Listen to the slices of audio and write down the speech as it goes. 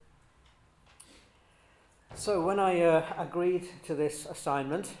So when I agreed to this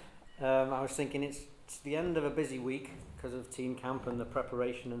assignment, I was thinking it's the end of a busy week because of teen camp and the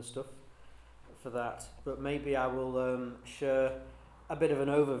preparation and stuff for that. But maybe I will share a bit of an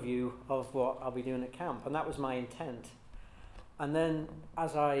overview of what I'll be doing at camp, and that was my intent. And then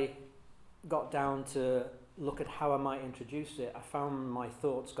as I got down to look at how I might introduce it, I found my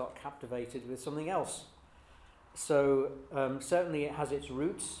thoughts got captivated with something else. So certainly it has its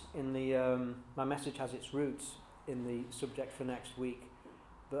roots in the, my message has its roots in the subject for next week,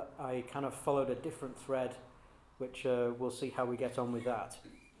 but I kind of followed a different thread, which we'll see how we get on with that.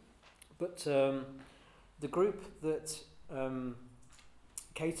 But the group that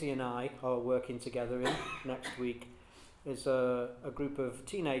Katie and I are working together in next week is a group of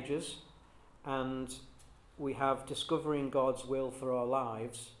teenagers, and we have discovering God's will for our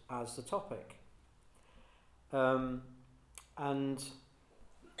lives as the topic. And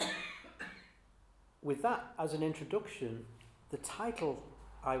with that as an introduction, the title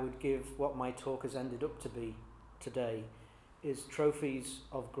I would give what my talk has ended up to be today is Trophies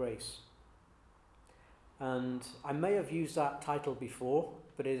of Grace. And I may have used that title before,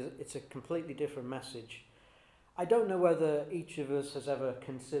 but it's a completely different message. I don't know whether each of us has ever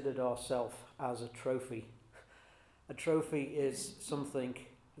considered ourselves as a trophy. A trophy is something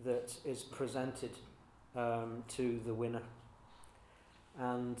that is presented to the winner.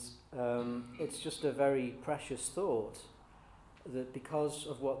 And it's just a very precious thought that because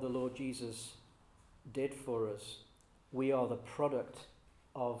of what the Lord Jesus did for us, we are the product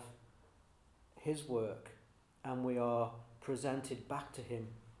of his work, and we are presented back to him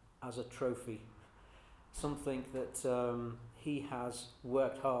as a trophy, something that he has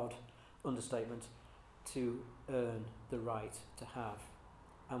worked hard, understatement, to earn the right to have.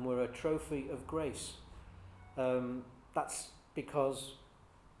 And we're a trophy of grace. That's because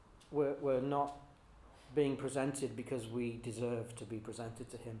we're not being presented because we deserve to be presented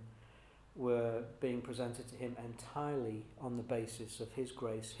to him. We're being presented to him entirely on the basis of his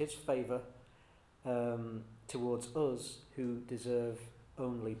grace, his favour towards us who deserve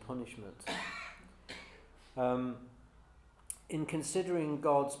only punishment. In considering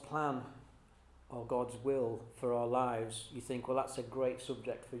God's plan or God's will for our lives, you think, well, that's a great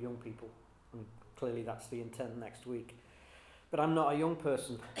subject for young people. And clearly that's the intent next week. But I'm not a young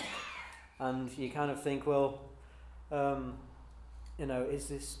person. And you kind of think, well, is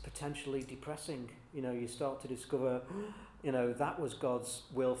this potentially depressing? You start to discover, that was God's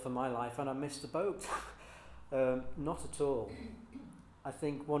will for my life and I missed the boat. Not at all. I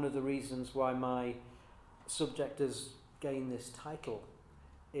think one of the reasons why my subject has gained this title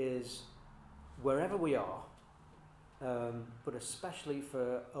is wherever we are, but especially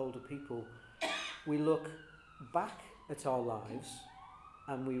for older people, we look back at our lives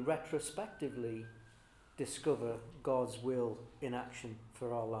and we retrospectively discover God's will in action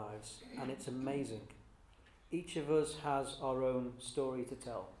for our lives, and it's amazing. Each of us has our own story to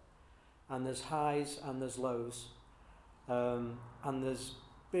tell, and there's highs and there's lows, and there's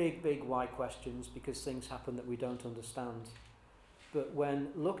big why questions because things happen that we don't understand. But when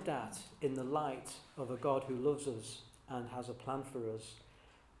looked at in the light of a God who loves us and has a plan for us,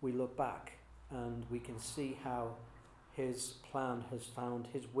 we look back and we can see how his plan has found,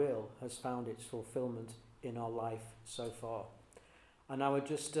 his will has found its fulfillment in our life so far. And I would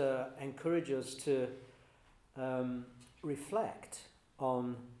just encourage us to reflect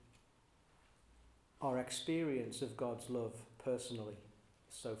on our experience of God's love personally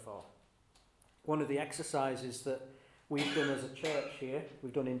so far. One of the exercises that we've done as a church here,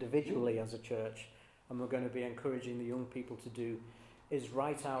 we've done individually as a church, and we're going to be encouraging the young people to do, is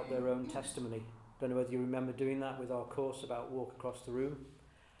write out their own testimony. Don't know whether you remember doing that with our course about Walk Across the Room.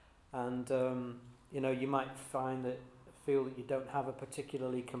 And, you might feel that you don't have a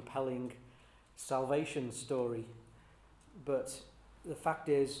particularly compelling salvation story. But the fact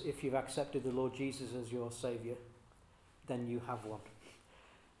is, if you've accepted the Lord Jesus as your Saviour, then you have one.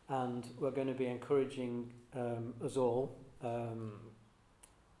 And we're going to be encouraging us all,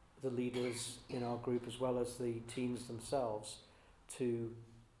 the leaders in our group as well as the teens themselves, to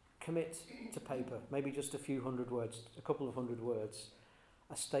commit to paper, maybe just a few hundred words, a couple of hundred words,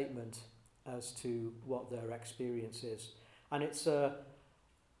 a statement as to what their experience is. And it's to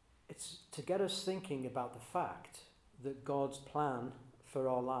get us thinking about the fact that God's plan for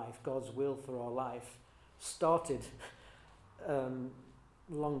our life, God's will for our life, started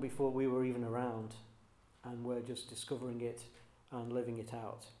long before we were even around, and we're just discovering it and living it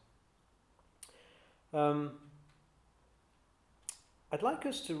out. I'd like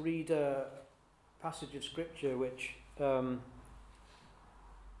us to read a passage of scripture which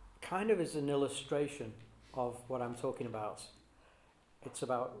kind of is an illustration of what I'm talking about. It's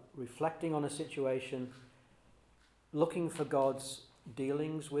about reflecting on a situation, looking for God's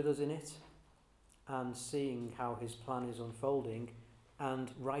dealings with us in it, and seeing how his plan is unfolding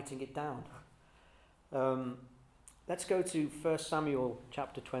and writing it down. Let's go to 1 Samuel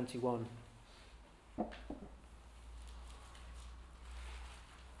chapter 21.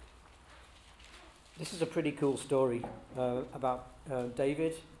 This is a pretty cool story about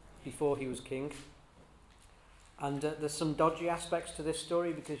David before he was king. And there's some dodgy aspects to this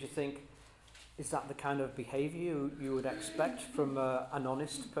story because you think, is that the kind of behaviour you would expect from an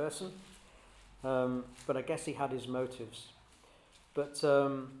honest person? But I guess he had his motives. But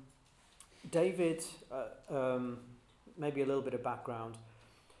David, maybe a little bit of background.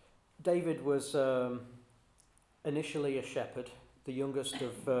 David was initially a shepherd, the youngest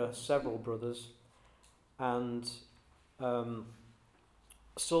of several brothers. And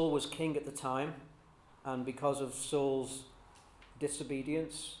Saul was king at the time. And because of Saul's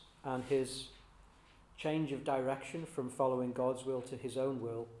disobedience and his change of direction from following God's will to his own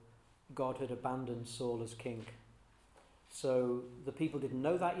will, God had abandoned Saul as king. So the people didn't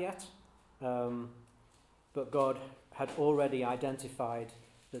know that yet, but God had already identified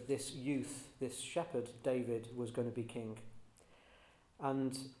that this youth, this shepherd, David, was going to be king.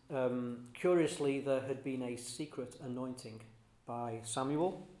 And curiously, there had been a secret anointing by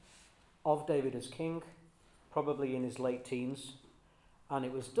Samuel of David as king, probably in his late teens, and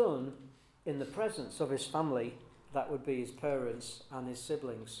it was done in the presence of his family, that would be his parents and his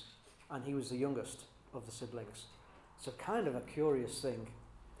siblings, and he was the youngest of the siblings. So kind of a curious thing.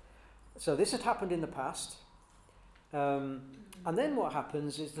 So this had happened in the past, and then what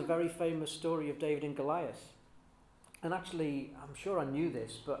happens is the very famous story of David and Goliath. And actually, I'm sure I knew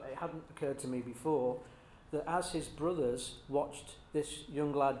this, but it hadn't occurred to me before, that as his brothers watched this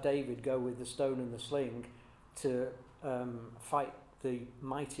young lad David go with the stone and the sling to fight the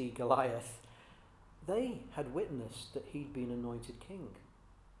mighty Goliath, they had witnessed that he'd been anointed king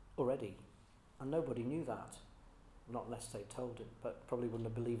already, and nobody knew that. Not unless they told him, but probably wouldn't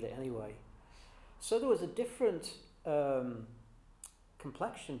have believed it anyway. So there was a different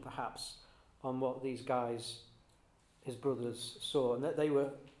complexion, perhaps, on what these guys, his brothers, saw, and that they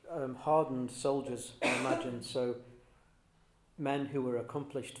were hardened soldiers, I imagine, so men who were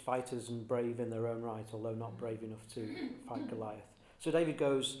accomplished fighters and brave in their own right, although not brave enough to fight Goliath. So David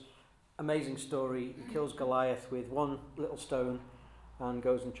goes, amazing story, he kills Goliath with one little stone and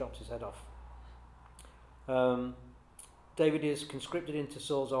goes and chops his head off. David is conscripted into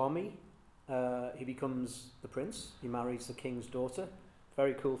Saul's army. He becomes the prince. He marries the king's daughter.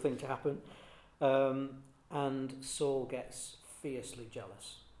 Very cool thing to happen. And Saul gets fiercely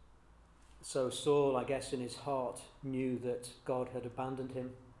jealous. So Saul, I guess in his heart, knew that God had abandoned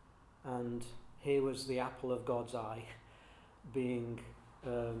him, and here was the apple of God's eye being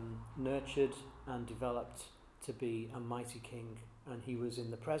nurtured and developed to be a mighty king. And he was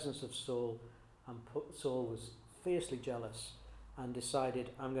in the presence of Saul, and Saul was fiercely jealous and decided,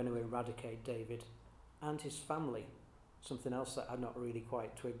 I'm going to eradicate David and his family. Something else that I'd not really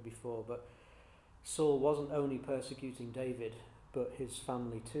quite twigged before, but Saul wasn't only persecuting David, but his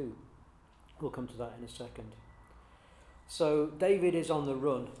family too. We'll come to that in a second. So David is on the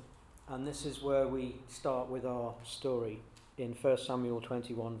run, and this is where we start with our story in 1 Samuel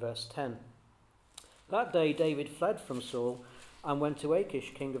 21 verse 10. That day David fled from Saul and went to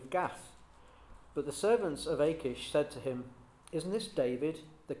Achish, king of Gath. But the servants of Achish said to him, Isn't this David,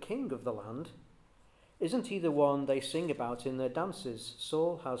 the king of the land? Isn't he the one they sing about in their dances?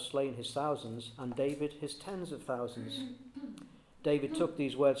 Saul has slain his thousands, and David his tens of thousands. David took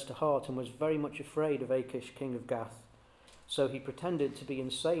these words to heart and was very much afraid of Achish, king of Gath. So he pretended to be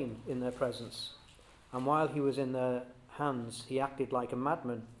insane in their presence. And while he was in their hands, he acted like a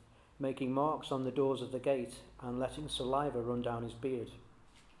madman, making marks on the doors of the gate and letting saliva run down his beard.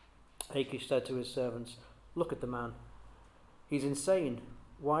 Achish said to his servants, Look at the man. He's insane.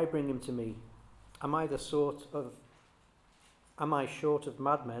 Why bring him to me? Am I short of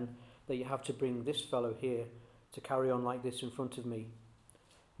madmen that you have to bring this fellow here to carry on like this in front of me?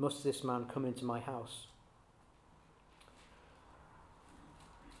 Must this man come into my house?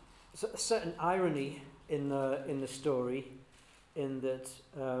 There's a certain irony in the story, in that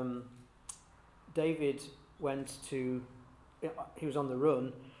David he was on the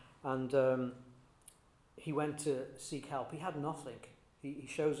run, and he went to seek help. He had nothing. He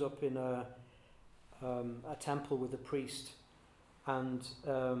shows up in a temple with a priest, and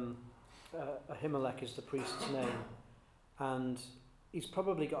Ahimelech is the priest's name, and he's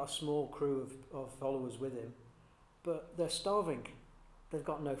probably got a small crew of followers with him, but they're starving. They've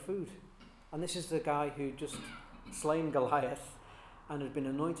got no food. And this is the guy who just slain Goliath and had been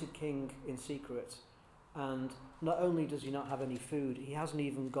anointed king in secret. And not only does he not have any food, he hasn't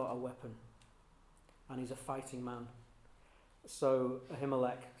even got a weapon. And he's a fighting man. So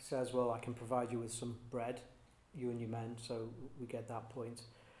Ahimelech says, well, I can provide you with some bread, you and your men, so we get that point.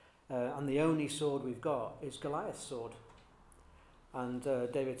 And the only sword we've got is Goliath's sword. And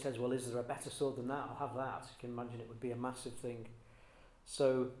David says, well, is there a better sword than that? I'll have that. You can imagine it would be a massive thing.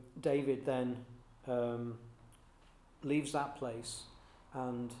 So David then leaves that place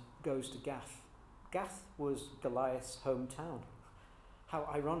and goes to Gath. Gath was Goliath's hometown. How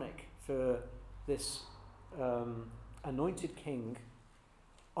ironic for this anointed king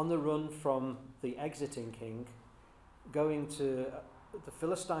on the run from the exiting king, going to the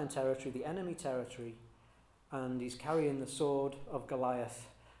Philistine territory, the enemy territory, and he's carrying the sword of Goliath.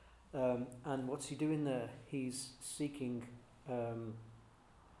 And what's he doing there? He's seeking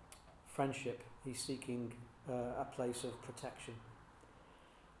friendship. He's seeking a place of protection.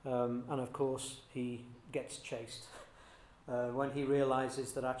 And of course, he gets chased. When he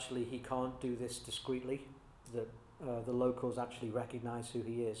realizes that actually he can't do this discreetly, that the locals actually recognize who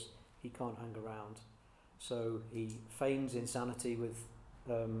he is, he can't hang around. So he feigns insanity with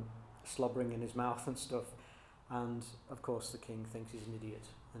slobbering in his mouth and stuff. And of course, the king thinks he's an idiot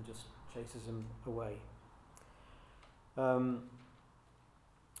and just chases him away.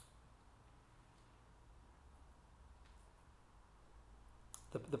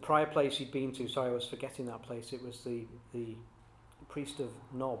 The prior place he'd been to, sorry, I was forgetting that place. It was the priest of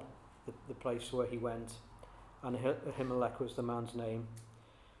Nob, the place where he went, and Ahimelech was the man's name.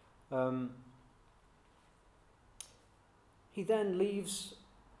 He then leaves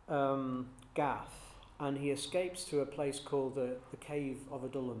Gath, and he escapes to a place called the Cave of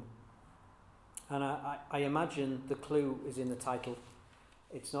Adullam. And I imagine the clue is in the title.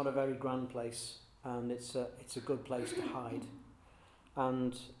 It's not a very grand place, and it's a good place to hide.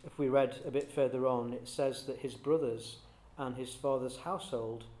 And if we read a bit further on, it says that his brothers and his father's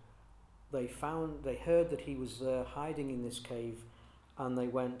household, they heard that he was hiding in this cave, and they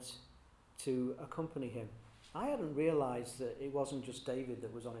went to accompany him. I hadn't realised that it wasn't just David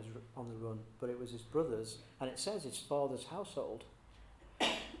that was on the run, but it was his brothers, and it says his father's household.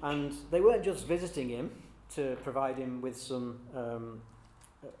 And they weren't just visiting him to provide him with some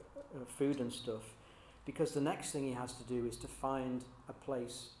food and stuff, because the next thing he has to do is to find a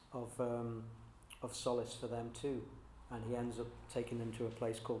place of solace for them too. And he ends up taking them to a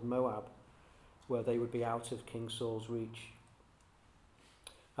place called Moab, where they would be out of King Saul's reach.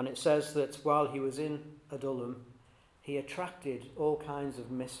 And it says that while he was in Adullam, he attracted all kinds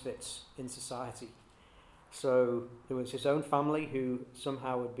of misfits in society. So there was his own family who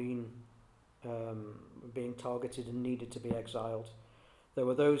somehow had been being targeted and needed to be exiled. There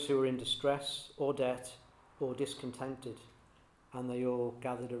were those who were in distress or debt or discontented, and they all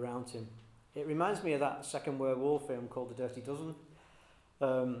gathered around him. It reminds me of that Second World War film called The Dirty Dozen,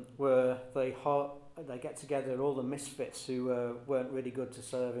 where they get together all the misfits who weren't really good to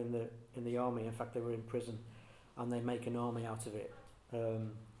serve in the army. In fact, they were in prison, and they make an army out of it.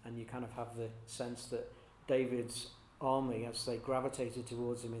 And you kind of have the sense that David's army, as they gravitated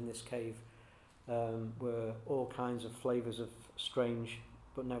towards him in this cave, were all kinds of flavours of strange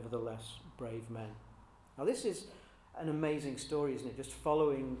but nevertheless brave men. Now this is an amazing story, isn't it? Just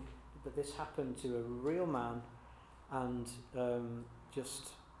following that this happened to a real man, and just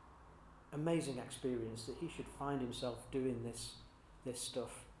amazing experience that he should find himself doing this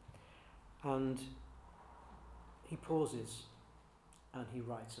stuff. And he pauses and he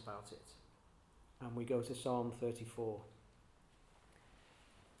writes about it. And we go to Psalm 34.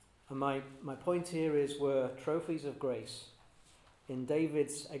 And my point here is we're trophies of grace in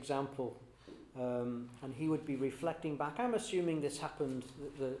David's example. And he would be reflecting back. I'm assuming this happened,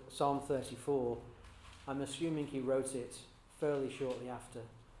 the Psalm 34. I'm assuming he wrote it fairly shortly after.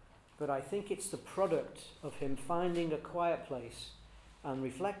 But I think it's the product of him finding a quiet place and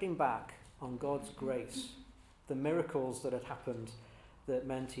reflecting back on God's grace, the miracles that had happened that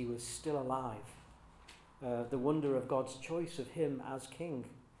meant he was still alive, the wonder of God's choice of him as king,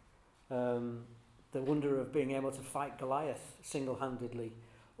 the wonder of being able to fight Goliath single-handedly.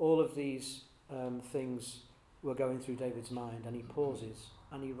 All of these things were going through David's mind, and he pauses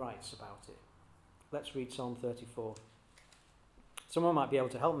and he writes about it. Let's read Psalm 34. Someone might be able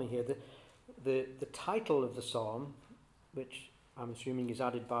to help me here. The title of the psalm, which I'm assuming is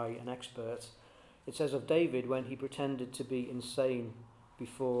added by an expert, it says of David when he pretended to be insane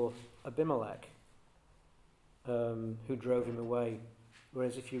before Abimelech, who drove him away.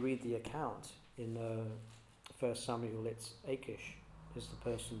 Whereas if you read the account in 1 Samuel, it's Achish is the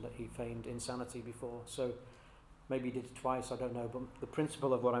person that he feigned insanity before. So maybe he did it twice, I don't know, but the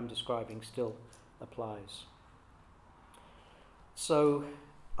principle of what I'm describing still applies. So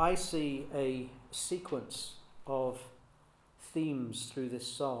I see a sequence of themes through this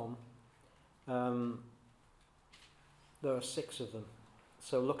psalm. There are 6 of them,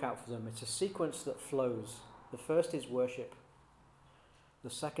 so look out for them. It's a sequence that flows. The first is worship. The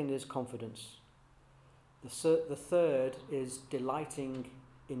second is confidence. The third is delighting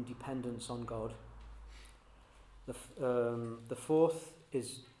in dependence on God. The fourth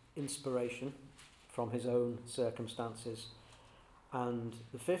is inspiration from his own circumstances. And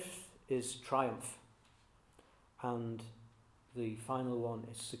the fifth is triumph. And the final one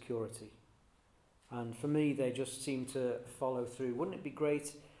is security. And for me, they just seem to follow through. Wouldn't it be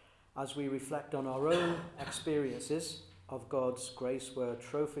great as we reflect on our own experiences of God's grace, we're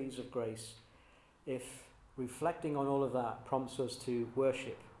trophies of grace, if reflecting on all of that prompts us to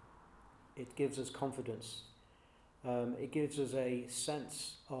worship? It gives us confidence. It gives us a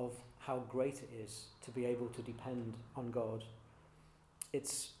sense of how great it is to be able to depend on God.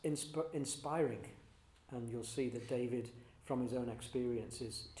 It's inspiring, and you'll see that David, from his own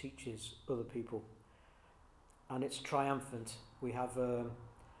experiences, teaches other people. And it's triumphant. We have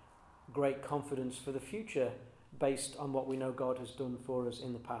great confidence for the future based on what we know God has done for us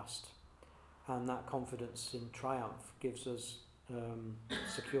in the past. And that confidence in triumph gives us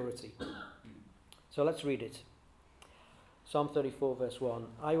security. So let's read it. Psalm 34 verse 1.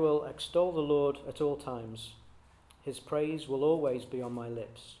 I will extol the Lord at all times. His praise will always be on my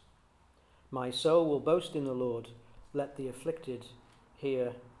lips. My soul will boast in the Lord. Let the afflicted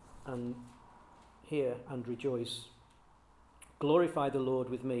hear and rejoice. Glorify the Lord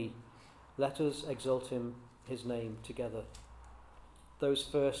with me. Let us exalt his name together. Those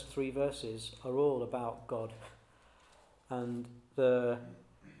first 3 verses are all about God. And they're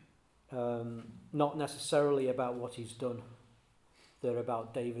not necessarily about what he's done. They're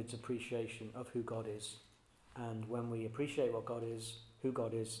about David's appreciation of who God is. And when we appreciate what God is, who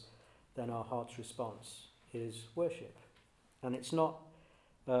God is, then our heart's response is worship. And it's not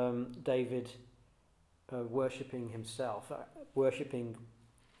David worshipping himself, worshipping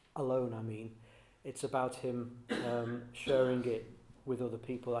alone, I mean. It's about him sharing it with other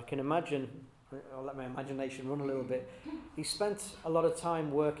people. I can imagine, I'll let my imagination run a little bit. He spent a lot of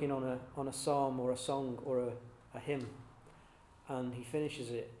time working on a psalm or a song or a hymn, and he finishes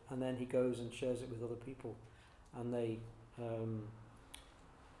it, and then he goes and shares it with other people, and they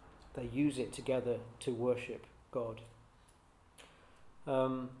use it together to worship God.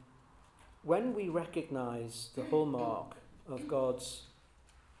 When we recognize the hallmark of God's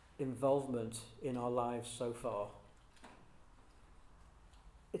involvement in our lives so far,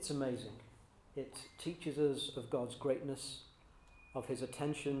 it's amazing. It teaches us of God's greatness, of his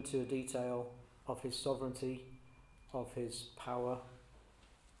attention to detail, of his sovereignty, of his power.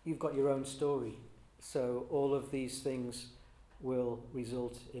 You've got your own story, so all of these things will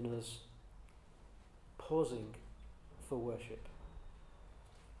result in us pausing for worship.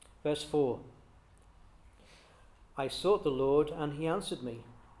 Verse 4. I sought the Lord, and he answered me.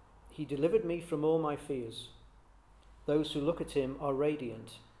 He delivered me from all my fears. Those who look at him are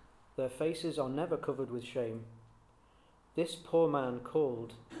radiant. Their faces are never covered with shame. This poor man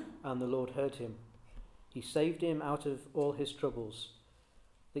called, and the Lord heard him. He saved him out of all his troubles.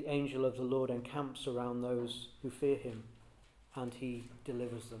 The angel of the Lord encamps around those who fear him, and he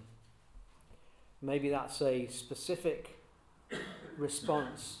delivers them. Maybe that's a specific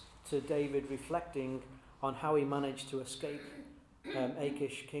response to David reflecting on how he managed to escape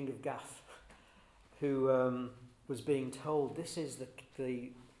Achish, king of Gath, who was being told, this is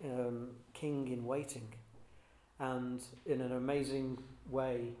the king in waiting. And in an amazing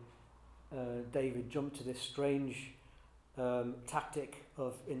way, David jumped to this strange tactic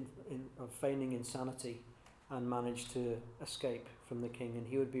of feigning insanity and managed to escape from the king. And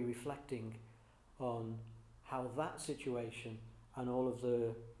he would be reflecting on how that situation and all of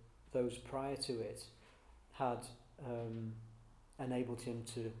those prior to it had enabled him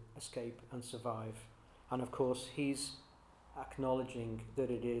to escape and survive. And of course, he's acknowledging that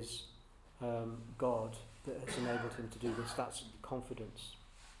it is God that has enabled him to do this. That's confidence.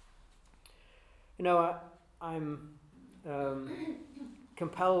 You know, I'm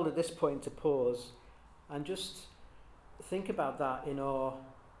compelled at this point to pause and just think about that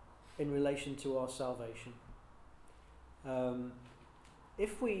in relation to our salvation.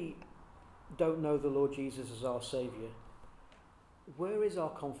 If we don't know the Lord Jesus as our Saviour, where is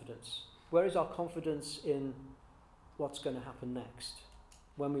our confidence? Where is our confidence in what's going to happen next?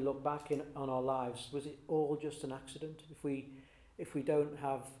 When we look back on our lives, was it all just an accident? If we don't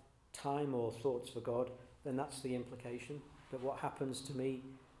have time or thoughts for God, then that's the implication, that what happens to me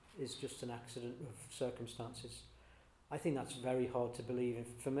is just an accident of circumstances. I think that's very hard to believe. And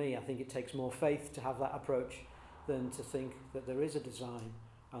for me, I think it takes more faith to have that approach than to think that there is a design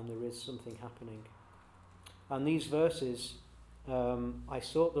and there is something happening. And these verses, I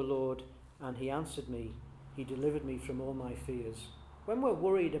sought the Lord and he answered me. He delivered me from all my fears. When we're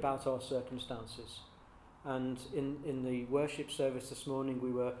worried about our circumstances, and in the worship service this morning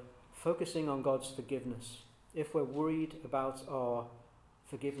we were focusing on God's forgiveness. If we're worried about our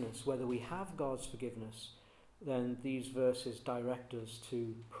forgiveness, whether we have God's forgiveness, then these verses direct us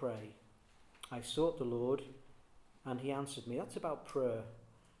to pray. I sought the Lord and he answered me. That's about prayer.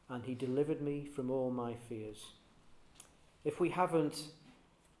 And he delivered me from all my fears. If we haven't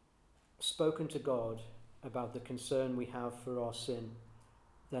spoken to God about the concern we have for our sin,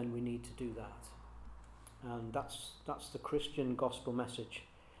 then we need to do that. And that's the Christian gospel message.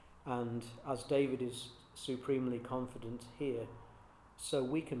 And as David is supremely confident here, so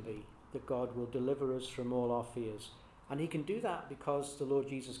we can be, that God will deliver us from all our fears. And he can do that because the Lord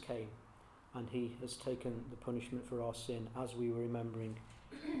Jesus came and he has taken the punishment for our sin, as we were remembering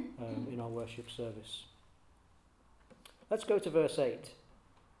in our worship service. Let's go to verse 8.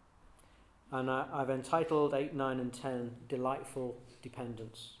 And I've entitled 8, 9 and 10, Delightful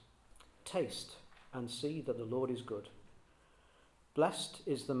Dependence. Taste and see that the Lord is good. Blessed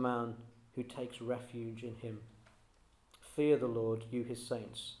is the man who takes refuge in him. Fear the Lord, you his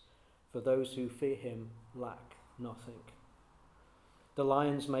saints, for those who fear him lack nothing. The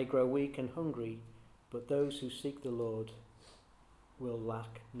lions may grow weak and hungry, but those who seek the Lord will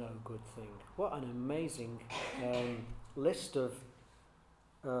lack no good thing. What an amazing list of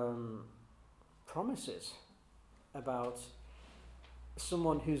promises about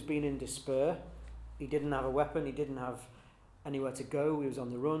someone who's been in despair. He didn't have a weapon, he didn't have anywhere to go, he was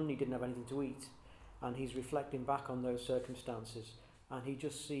on the run, he didn't have anything to eat. And he's reflecting back on those circumstances, and he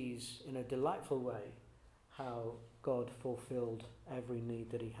just sees in a delightful way how God fulfilled every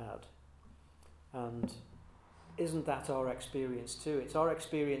need that he had. And isn't that our experience too? It's our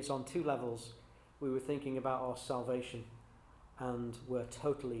experience on two levels. We were thinking about our salvation, and we're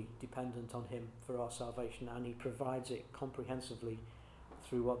totally dependent on him for our salvation, and he provides it comprehensively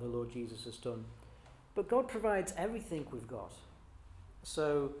through what the Lord Jesus has done. But God provides everything we've got.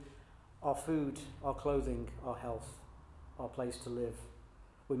 So our food, our clothing, our health, our place to live.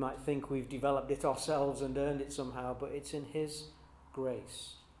 We might think we've developed it ourselves and earned it somehow, but it's in his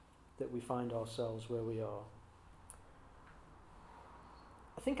grace that we find ourselves where we are.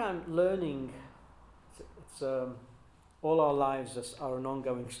 I think I'm learning, it's all our lives are an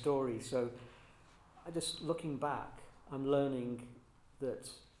ongoing story, so looking back, I'm learning that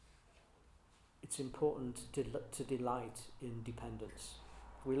it's important to delight in dependence.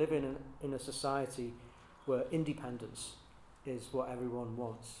 We live in a society where independence is what everyone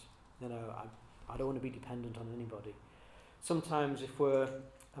wants. I don't want to be dependent on anybody. Sometimes if we're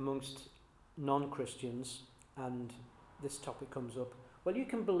amongst non-Christians and this topic comes up, well, you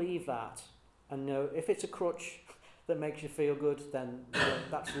can believe that, and if it's a crutch that makes you feel good, then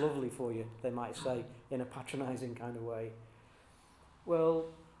that's lovely for you, they might say, in a patronising kind of way. Well,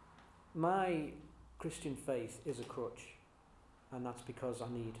 my Christian faith is a crutch, and that's because I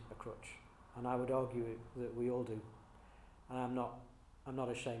need a crutch, and I would argue that we all do, and I'm not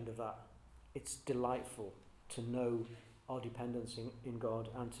ashamed of that. It's delightful to know our dependence in God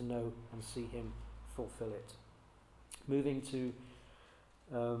and to know and see him fulfill it. Moving to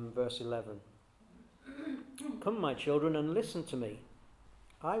verse 11. Come, my children, and listen to me.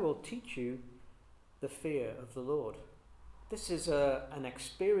 I will teach you the fear of the Lord. This is an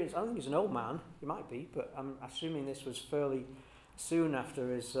experience. I don't think he's an old man. He might be, but I'm assuming this was fairly soon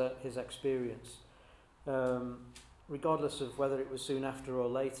after his experience. Regardless of whether it was soon after or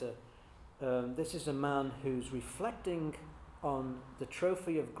later, this is a man who's reflecting on the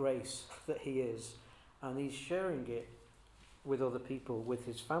trophy of grace that he is, and he's sharing it with other people, with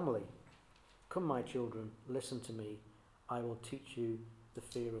his family. Come, my children, listen to me. I will teach you the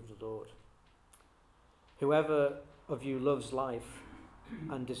fear of the Lord. Whoever of you loves life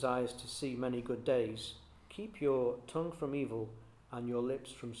and desires to see many good days, keep your tongue from evil and your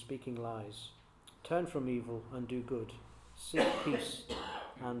lips from speaking lies. Turn from evil and do good. Seek peace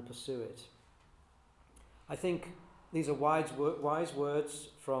and pursue it. I think these are wise words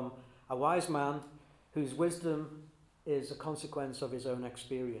from a wise man whose wisdom is a consequence of his own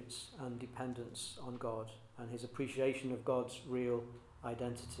experience and dependence on God and his appreciation of God's real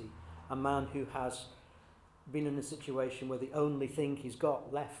identity. A man who has been in a situation where the only thing he's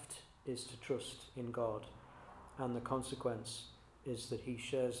got left is to trust in God, and the consequence is that he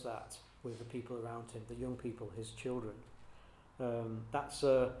shares that with the people around him, the young people, his children. That's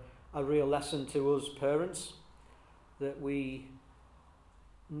a real lesson to us parents, that we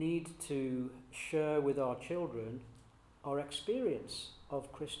need to share with our children our experience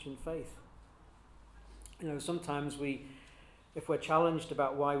of Christian faith. Sometimes if we're challenged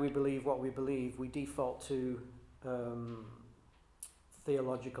about why we believe what we believe, we default to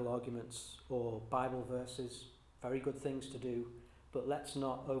theological arguments or Bible verses, very good things to do, but let's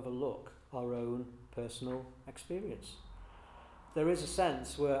not overlook our own personal experience. There is a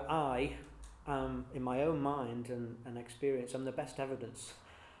sense where I am, in my own mind and experience, I'm the best evidence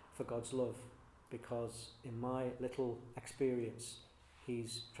for God's love, because in my little experience,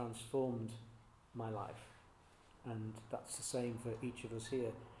 he's transformed my life. And that's the same for each of us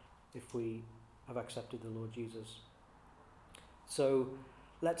here, if we have accepted the Lord Jesus. So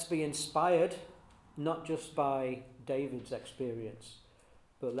let's be inspired, not just by David's experience,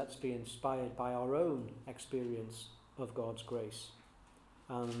 but let's be inspired by our own experience of God's grace.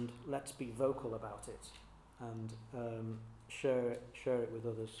 And let's be vocal about it and share it with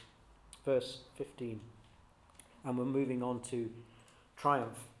others. Verse 15. And we're moving on to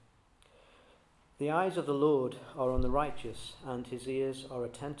triumph. The eyes of the Lord are on the righteous, and his ears are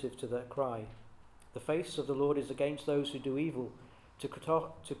attentive to their cry. The face of the Lord is against those who do evil, to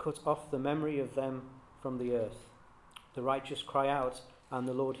cut off the memory of them from the earth. The righteous cry out, and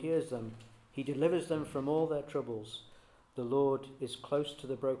the Lord hears them. He delivers them from all their troubles. The Lord is close to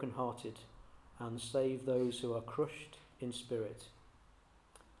the brokenhearted, and save those who are crushed in spirit.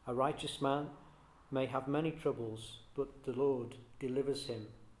 A righteous man may have many troubles, but the Lord delivers him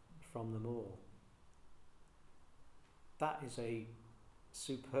from them all. That is a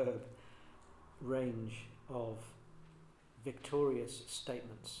superb range of victorious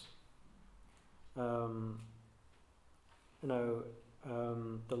statements. The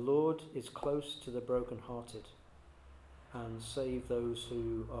Lord is close to the brokenhearted and save those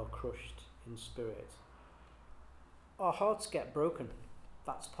who are crushed in spirit. Our hearts get broken.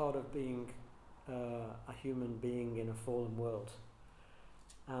 That's part of being a human being in a fallen world.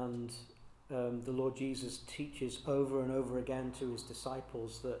 And the Lord Jesus teaches over and over again to his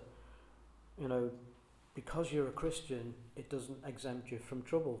disciples that, because you're a Christian, it doesn't exempt you from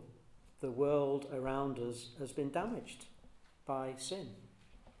trouble. The world around us has been damaged by sin.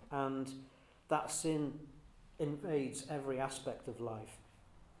 And that sin invades every aspect of life.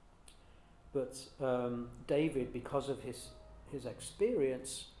 But David, because of his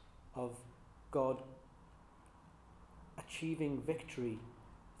experience of God achieving victory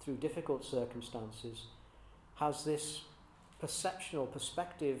through difficult circumstances, has this perception or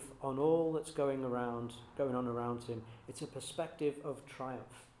perspective on all that's going on around him. It's a perspective of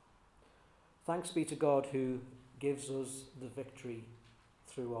triumph. Thanks be to God who gives us the victory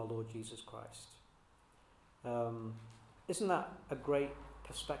through our Lord Jesus Christ. Isn't that a great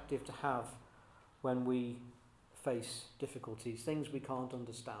perspective to have when we face difficulties, things we can't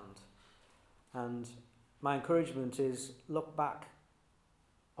understand? And my encouragement is, look back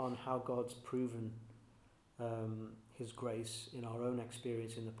on how God's proven his grace in our own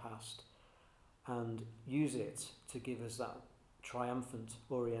experience in the past, and use it to give us that triumphant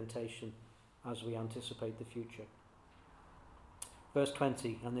orientation as we anticipate the future. Verse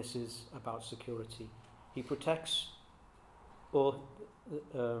 20, and this is about security. He protects all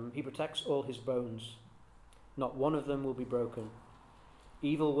his bones. Not one of them will be broken.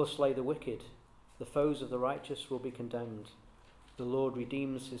 Evil will slay the wicked. The foes of the righteous will be condemned. The Lord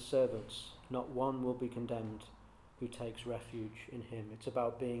redeems his servants. Not one will be condemned who takes refuge in him. It's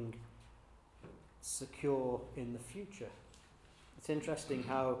about being secure in the future. It's interesting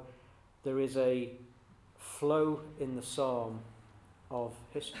how there is a flow in the psalm of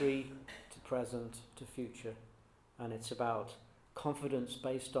history to present to future, and it's about confidence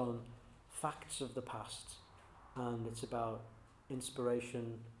based on facts of the past, and it's about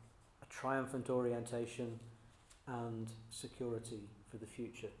inspiration, a triumphant orientation, and security for the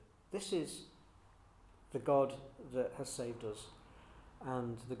future. This is the God that has saved us,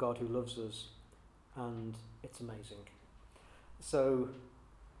 and the God who loves us, and it's amazing. So,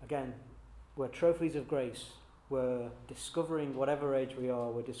 again, we're trophies of grace. We're discovering, whatever age we are,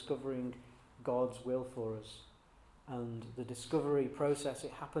 we're discovering God's will for us. And the discovery process,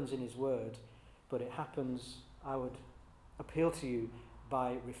 it happens in his word, but it happens, I would appeal to you,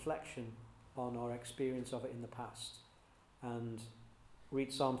 by reflection on our experience of it in the past. And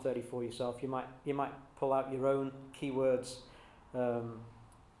read Psalm 34 yourself. You might pull out your own keywords,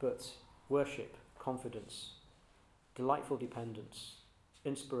 but worship, confidence, delightful dependence,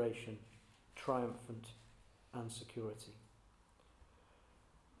 inspiration, triumphant, and security.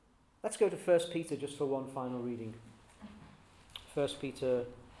 Let's go to 1 Peter just for one final reading. 1 Peter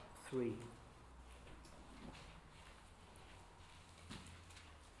 3.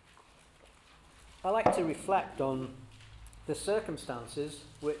 I like to reflect on the circumstances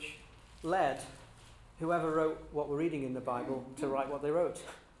which led whoever wrote what we're reading in the Bible to write what they wrote,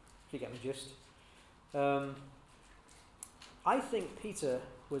 if you get the gist. I think Peter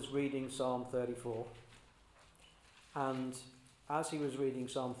was reading Psalm 34, and as he was reading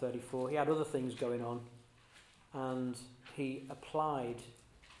Psalm 34, he had other things going on, and he applied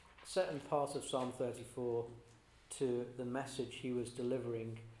certain parts of Psalm 34 to the message he was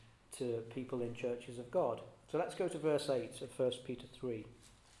delivering to people in churches of God. So let's go to verse 8 of 1 Peter 3.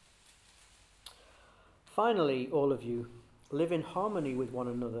 Finally, all of you, live in harmony with one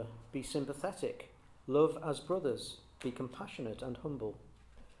another, be sympathetic, love as brothers, be compassionate and humble.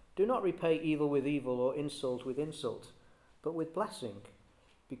 Do not repay evil with evil or insult with insult, but with blessing,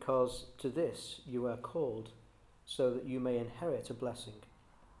 because to this you are called, so that you may inherit a blessing.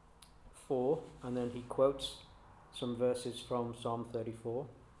 For, and then he quotes some verses from Psalm 34,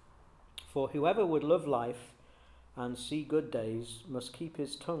 for whoever would love life and see good days must keep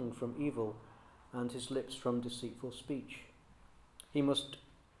his tongue from evil and his lips from deceitful speech. He must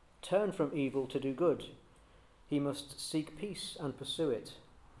turn from evil to do good. He must seek peace and pursue it.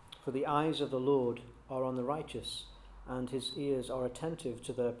 For the eyes of the Lord are on the righteous, and his ears are attentive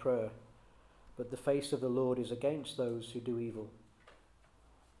to their prayer. But the face of the Lord is against those who do evil.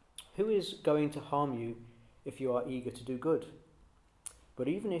 Who is going to harm you if you are eager to do good? But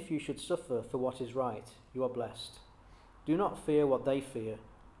even if you should suffer for what is right, you are blessed. Do not fear what they fear.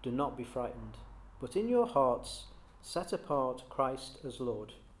 Do not be frightened. But in your hearts, set apart Christ as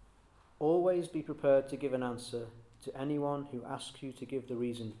Lord. Always be prepared to give an answer to anyone who asks you to give the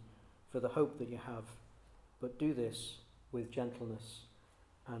reason for the hope that you have. But do this with gentleness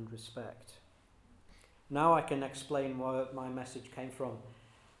and respect. Now I can explain where my message came from.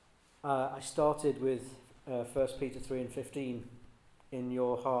 I started with 1 Peter 3 and 15. In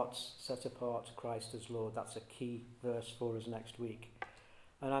your hearts set apart Christ as Lord. That's a key verse for us next week.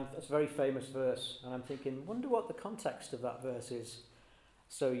 And it's a very famous verse. And I'm thinking, wonder what the context of that verse is.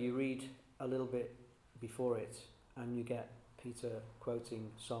 So you read a little bit before it and you get Peter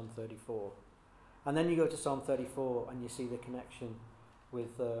quoting Psalm 34. And then you go to Psalm 34 and you see the connection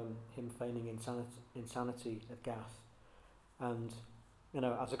with him feigning insanity at Gath. And,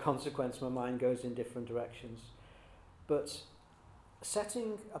 as a consequence, my mind goes in different directions. But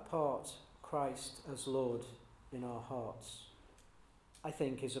setting apart Christ as Lord in our hearts, I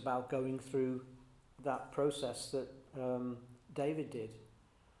think, is about going through that process that David did.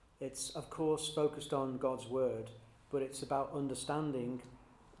 It's, of course, focused on God's word, but it's about understanding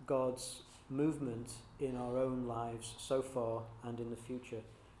God's movement in our own lives so far and in the future.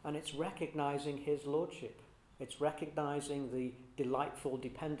 And it's recognizing his lordship. It's recognizing the delightful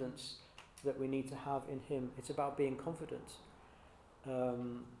dependence that we need to have in him. It's about being confident.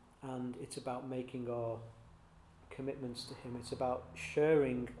 And it's about making our commitments to him. It's about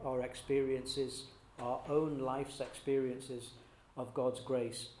sharing our experiences, our own life's experiences of God's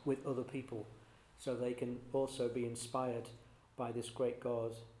grace with other people, so they can also be inspired by this great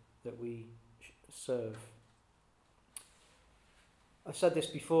God that we serve. I've said this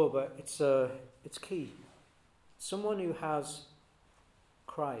before, but it's key. Someone who has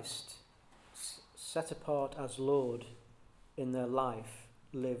Christ set apart as Lord in their life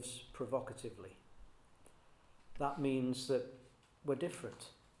lives provocatively. That means that we're different.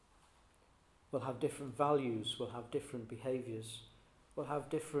 We'll have different values, we'll have different behaviours, we'll have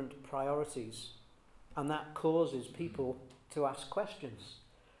different priorities, and that causes people to ask questions.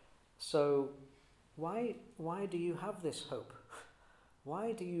 So why do you have this hope?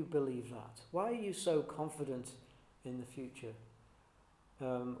 Why do you believe that? Why are you so confident in the future?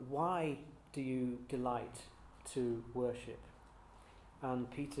 Why do you delight to worship?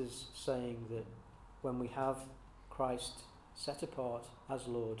 And Peter's saying that when we have Christ set apart as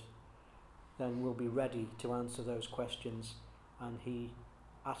Lord, then we'll be ready to answer those questions, and he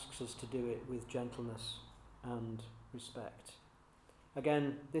asks us to do it with gentleness and respect.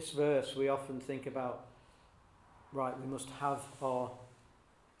 Again, this verse we often think about, right, we must have our,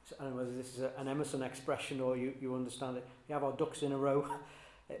 I don't know whether this is an Emerson expression or you understand it, we have our ducks in a row.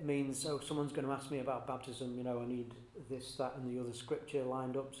 It means, someone's going to ask me about baptism, I need this, that and the other scripture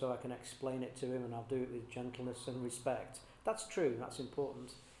lined up so I can explain it to him, and I'll do it with gentleness and respect. That's true, that's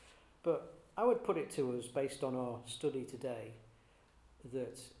important. But I would put it to us, based on our study today,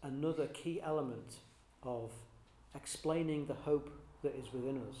 that another key element of explaining the hope that is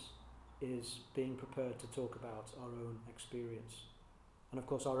within us is being prepared to talk about our own experience. And of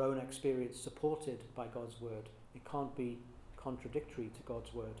course our own experience supported by God's word. It can't be contradictory to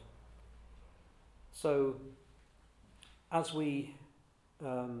God's word. So as we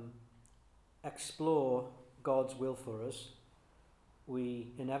explore God's will for us,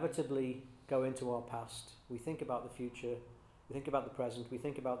 we inevitably go into our past. We think about the future. We think about the present. We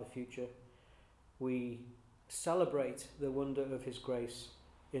think about the future. We celebrate the wonder of his grace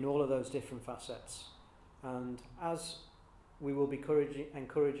in all of those different facets. And as we will be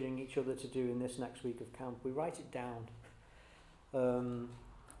encouraging each other to do in this next week of camp, we write it down.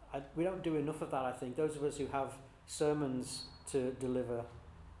 We don't do enough of that, I think. Those of us who have sermons to deliver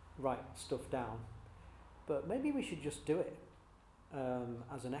write stuff down. But maybe we should just do it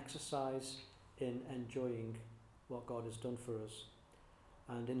as an exercise in enjoying what God has done for us.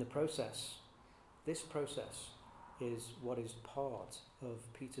 And in the process, this process is what is part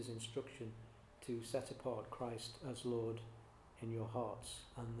of Peter's instruction to set apart Christ as Lord in your hearts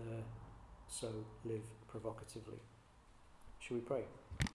and so live provocatively. Shall we pray?